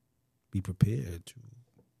can be prepared to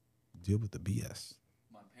deal with the BS.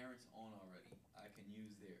 My parents own already. I can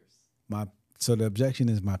use theirs. So the objection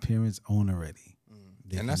is my parents own already.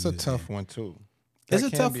 And that's a tough one, too. It's a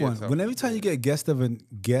tough one. When every time you get a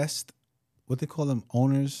guest, what they call them,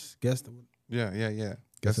 owners, guest. Yeah.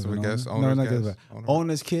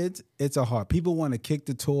 Owners, kids, it's a hard. People want to kick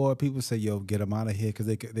the door. People say, yo, get them out of here, because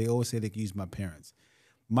they always say they can use my parents.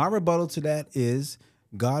 My rebuttal to that is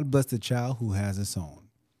God bless the child who has its own.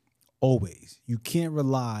 Always. You can't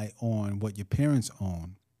rely on what your parents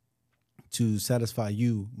own to satisfy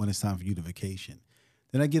you when it's time for you to vacation.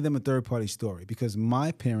 Then I give them a third-party story, because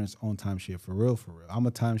my parents own timeshare for real, for real. I'm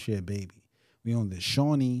a timeshare baby. We own the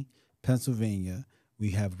Shawnee, Pennsylvania.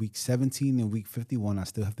 We have week 17 and week 51. I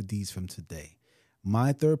still have the deeds from today.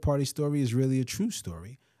 My third-party story is really a true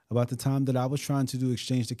story about the time that I was trying to do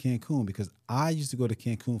exchange to Cancun, because I used to go to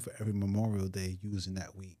Cancun for every Memorial Day using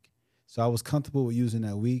that week. So I was comfortable with using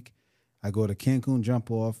that week. I go to Cancun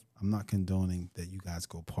jump off. I'm not condoning that you guys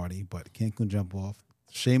go party, but Cancun jump off.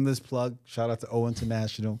 Shameless plug. Shout out to O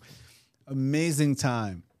International. Amazing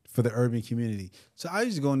time for the urban community. So I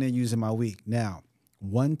used to go in there using my week. Now,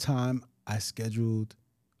 one time I thought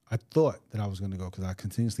that I was going to go, because I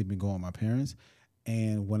continuously been going with my parents.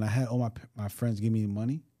 And when I had all my friends give me the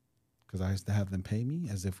money, because I used to have them pay me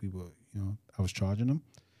as if we were, I was charging them.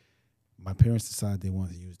 My parents decided they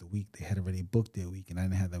wanted to use the week. They had already booked their week, and I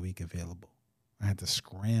didn't have that week available. I had to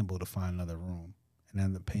scramble to find another room and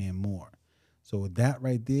end up paying more. So that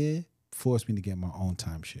right there forced me to get my own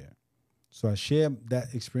timeshare. So I share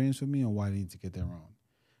that experience with me on why they need to get their own.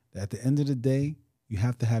 At the end of the day, you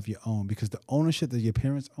have to have your own, because the ownership that your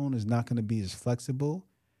parents own is not going to be as flexible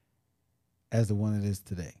as the one it is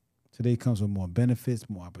today. Today comes with more benefits,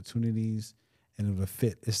 more opportunities, and it'll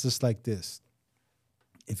fit. It's just like this.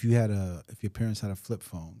 If your parents had a flip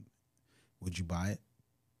phone, would you buy it?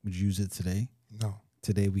 Would you use it today? No.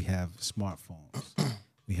 Today we have smartphones.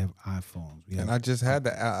 We have iPhones. I just had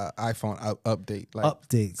the iPhone update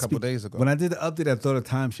a couple days ago. When I did the update, I thought of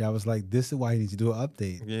timeshare. I was like, this is why you need to do an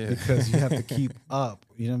update. Yeah. Because you have to keep up,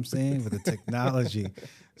 you know what I'm saying, with the technology.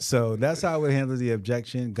 So that's how I would handle the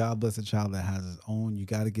objection. God bless a child that has his own. You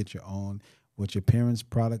got to get your own. What your parents'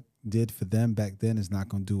 product did for them back then is not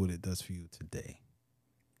going to do what it does for you today.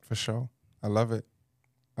 For sure. I love it.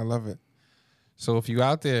 So if you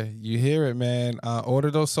out there, you hear it, man. Order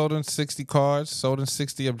those Sold in 60 cards, Sold in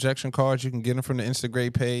 60 objection cards. You can get them from the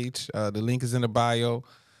Instagram page. The link is in the bio.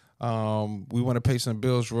 We want to pay some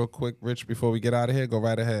bills real quick, Rich, before we get out of here. Go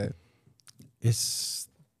right ahead. It's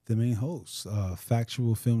the main host,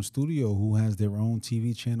 Factual Film Studio, who has their own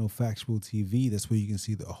TV channel, Factual TV. That's where you can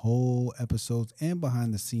see the whole episodes and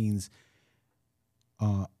behind the scenes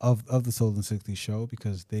of the Sold in 60 show,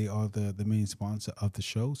 because they are the main sponsor of the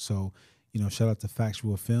show. So, shout out to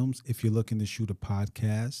Factual Films. If you're looking to shoot a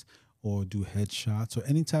podcast or do headshots or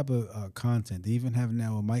any type of content, they even have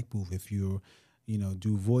now a mic booth if you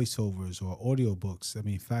do voiceovers or audiobooks. I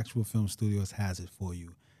mean, Factual Film Studios has it for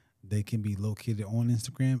you. They can be located on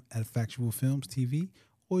Instagram at Factual Films TV,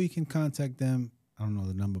 or you can contact them. I don't know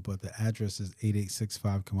the number, but the address is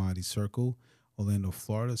 8865 Commodity Circle, Orlando,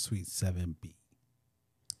 Florida, Suite 7B.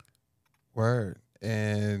 Word.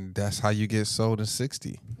 And that's how you get Sold in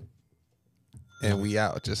 60. And we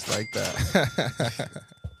out just like that.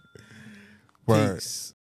 Word.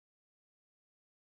 Peace.